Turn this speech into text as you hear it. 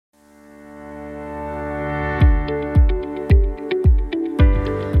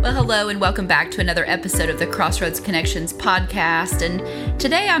hello, and welcome back to another episode of the Crossroads Connections podcast. And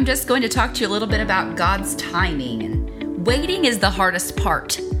today I'm just going to talk to you a little bit about God's timing. And waiting is the hardest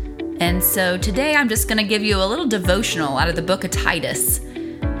part. And so today I'm just going to give you a little devotional out of the book of Titus.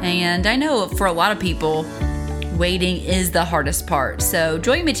 And I know for a lot of people, waiting is the hardest part. So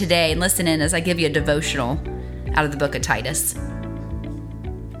join me today and listen in as I give you a devotional out of the book of Titus.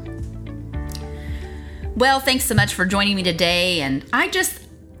 Well, thanks so much for joining me today. And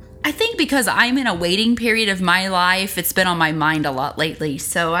I think because I'm in a waiting period of my life, it's been on my mind a lot lately.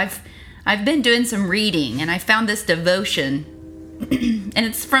 So I've been doing some reading, and I found this devotion, and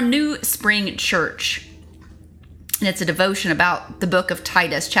it's from New Spring Church. And it's a devotion about the book of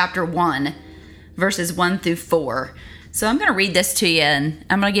Titus, chapter 1, verses 1 through 4. So I'm going to read this to you, and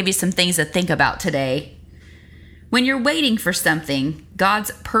I'm going to give you some things to think about today. When you're waiting for something,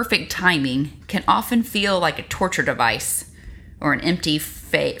 God's perfect timing can often feel like a torture device or an empty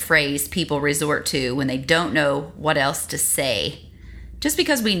phrase people resort to when they don't know what else to say. Just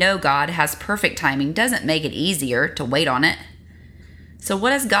because we know God has perfect timing doesn't make it easier to wait on it. So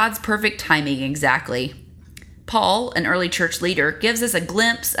what is God's perfect timing exactly? Paul, an early church leader, gives us a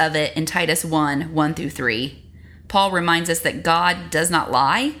glimpse of it in Titus 1, 1 through 3. Paul reminds us that God does not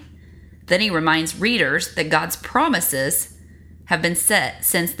lie. Then he reminds readers that God's promises have been set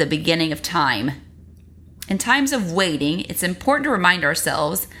since the beginning of time. In times of waiting, it's important to remind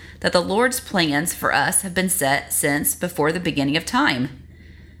ourselves that the Lord's plans for us have been set since before the beginning of time.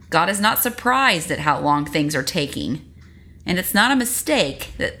 God is not surprised at how long things are taking, and it's not a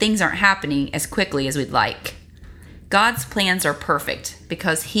mistake that things aren't happening as quickly as we'd like. God's plans are perfect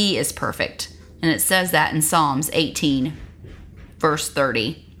because He is perfect, and it says that in Psalms 18, verse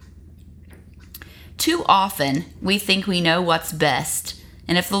 30. Too often, we think we know what's best,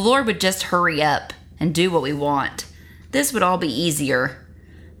 and if the Lord would just hurry up and do what we want, this would all be easier.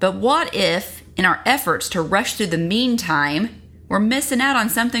 But what if, in our efforts to rush through the meantime, we're missing out on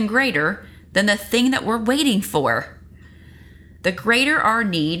something greater than the thing that we're waiting for? The greater our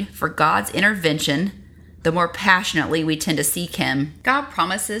need for God's intervention, the more passionately we tend to seek Him. God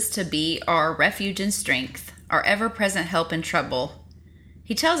promises to be our refuge and strength, our ever-present help in trouble.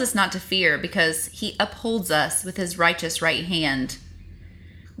 He tells us not to fear because He upholds us with His righteous right hand.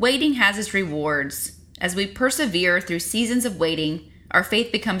 Waiting has its rewards. As we persevere through seasons of waiting, our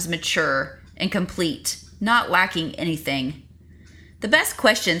faith becomes mature and complete, not lacking anything. The best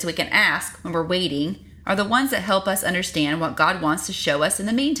questions we can ask when we're waiting are the ones that help us understand what God wants to show us in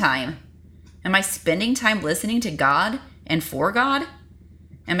the meantime. Am I spending time listening to God and for God?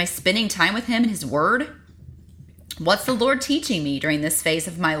 Am I spending time with Him and His Word? What's the Lord teaching me during this phase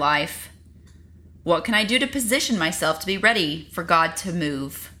of my life? What can I do to position myself to be ready for God to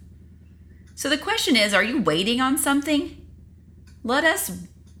move? So the question is, are you waiting on something? Let us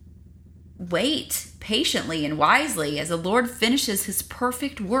wait patiently and wisely as the Lord finishes His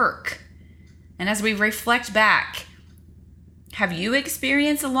perfect work. And as we reflect back, have you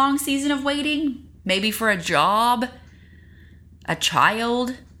experienced a long season of waiting? Maybe for a job, a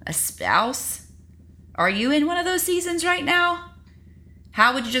child, a spouse? Are you in one of those seasons right now?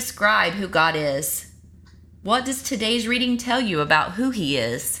 How would you describe who God is? What does today's reading tell you about who He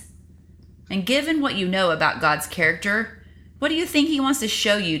is? And given what you know about God's character, what do you think He wants to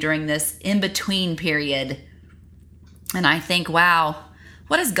show you during this in-between period? And I think, wow,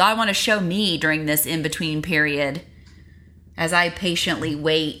 what does God want to show me during this in-between period? As I patiently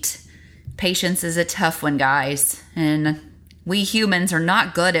wait. Patience is a tough one, guys. And we humans are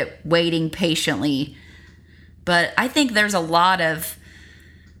not good at waiting patiently. But I think there's a lot of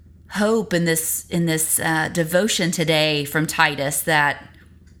hope in this devotion today from Titus that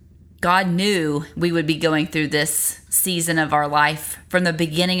God knew we would be going through this season of our life from the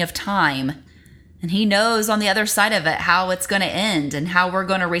beginning of time. And He knows on the other side of it how it's going to end and how we're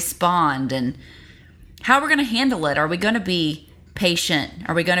going to respond and how we're going to handle it. Are we going to be patient?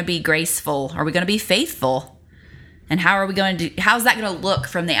 Are we going to be graceful? Are we going to be faithful? And how's that going to look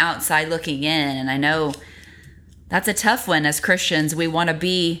from the outside looking in? And I know that's a tough one. As Christians, we want to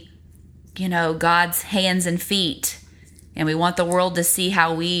be, God's hands and feet. And we want the world to see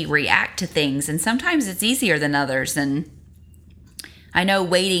how we react to things. And sometimes it's easier than others. And I know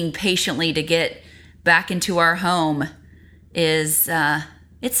waiting patiently to get back into our home is,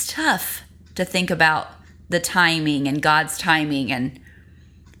 it's tough to think about the timing and God's timing and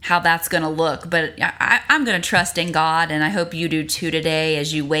how that's going to look. But I'm going to trust in God, and I hope you do too today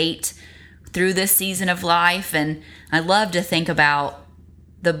as you wait through this season of life. And I love to think about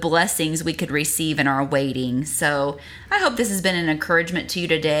the blessings we could receive in our waiting. So I hope this has been an encouragement to you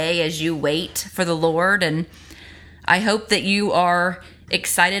today as you wait for the Lord. And I hope that you are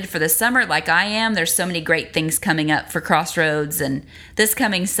excited for the summer like I am, there's so many great things coming up for Crossroads. And this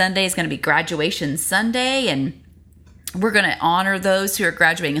coming Sunday is going to be graduation Sunday. And we're going to honor those who are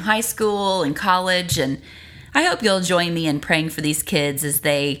graduating high school and college. And I hope you'll join me in praying for these kids as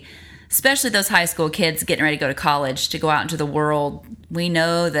they, especially those high school kids getting ready to go to college, to go out into the world. We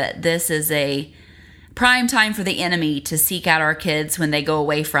know that this is a prime time for the enemy to seek out our kids when they go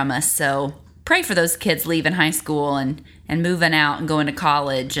away from us. So pray for those kids leaving high school and moving out and going to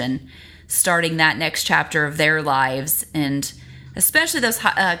college and starting that next chapter of their lives. And especially those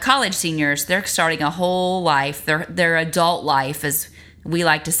college seniors, they're starting a whole life, their adult life, as we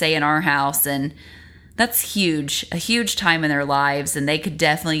like to say in our house. And that's huge, a huge time in their lives. And they could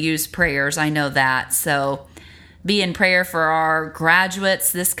definitely use prayers. I know that. So be in prayer for our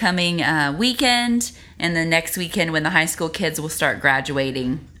graduates this coming weekend and the next weekend when the high school kids will start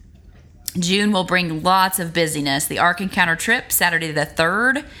graduating. June will bring lots of busyness. The Ark Encounter trip, Saturday the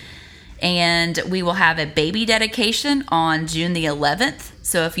 3rd. And we will have a baby dedication on June the 11th.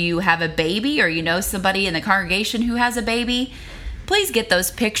 So if you have a baby or you know somebody in the congregation who has a baby, please get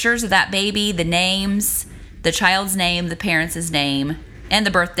those pictures of that baby, the names, the child's name, the parents' name, and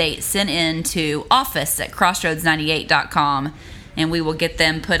the birth date sent in to office@crossroads98.com. And we will get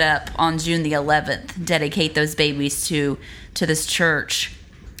them put up on June the 11th. Dedicate those babies to this church.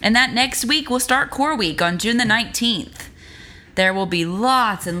 And that next week we'll start Core Week on June the 19th. There will be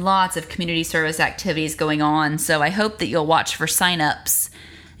lots and lots of community service activities going on, so I hope that you'll watch for sign-ups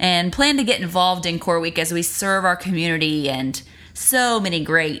and plan to get involved in Core Week as we serve our community, and so many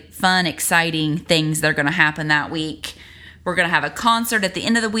great, fun, exciting things that are going to happen that week. We're going to have a concert at the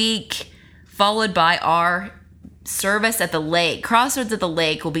end of the week, followed by our service at the lake. Crossroads at the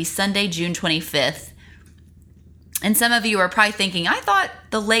Lake will be Sunday, June 25th. And some of you are probably thinking, I thought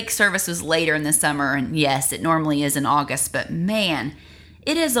the lake service was later in the summer. And yes, it normally is in August. But man,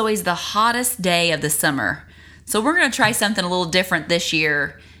 it is always the hottest day of the summer. So we're going to try something a little different this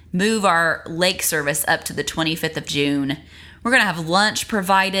year. Move our lake service up to the 25th of June. We're going to have lunch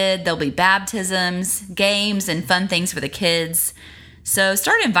provided. There'll be baptisms, games, and fun things for the kids. So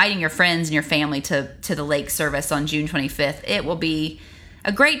start inviting your friends and your family to the lake service on June 25th. It will be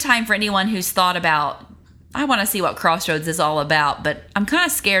a great time for anyone who's thought about, I want to see what Crossroads is all about, but I'm kind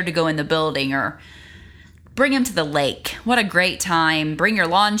of scared to go in the building, or bring them to the lake. What a great time. Bring your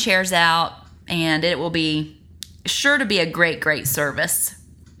lawn chairs out, and it will be sure to be a great, great service.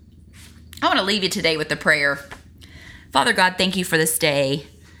 I want to leave you today with a prayer. Father God, thank you for this day.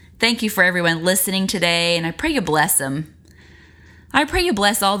 Thank you for everyone listening today, and I pray you bless them. I pray you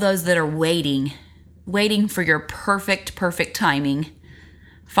bless all those that are waiting for your perfect, perfect timing.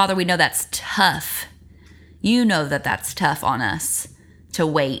 Father, we know that's tough. You know that that's tough on us to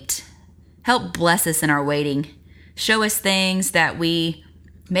wait. Help bless us in our waiting. Show us things that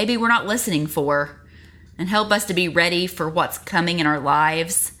maybe we're not listening for, and help us to be ready for what's coming in our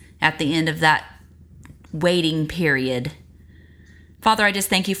lives at the end of that waiting period. Father, I just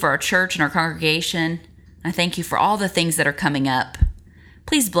thank you for our church and our congregation. I thank you for all the things that are coming up.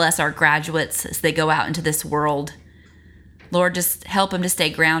 Please bless our graduates as they go out into this world. Lord, just help them to stay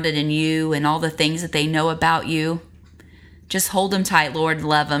grounded in you and all the things that they know about you. Just hold them tight, Lord.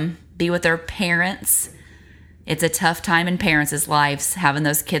 Love them. Be with their parents. It's a tough time in parents' lives having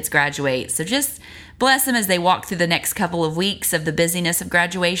those kids graduate. So just bless them as they walk through the next couple of weeks of the busyness of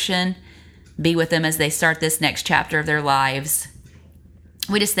graduation. Be with them as they start this next chapter of their lives.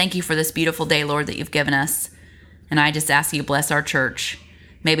 We just thank you for this beautiful day, Lord, that you've given us. And I just ask you to bless our church.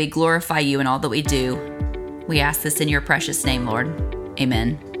 May we glorify you in all that we do. We ask this in your precious name, Lord.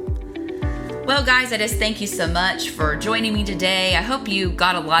 Amen. Well, guys, I just thank you so much for joining me today. I hope you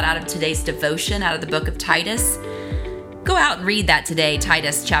got a lot out of today's devotion out of the book of Titus. Go out and read that today,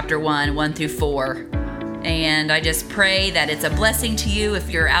 Titus chapter 1 through 4. And I just pray that it's a blessing to you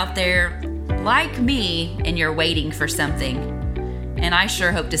if you're out there like me and you're waiting for something. And I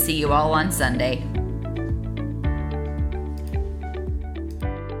sure hope to see you all on Sunday.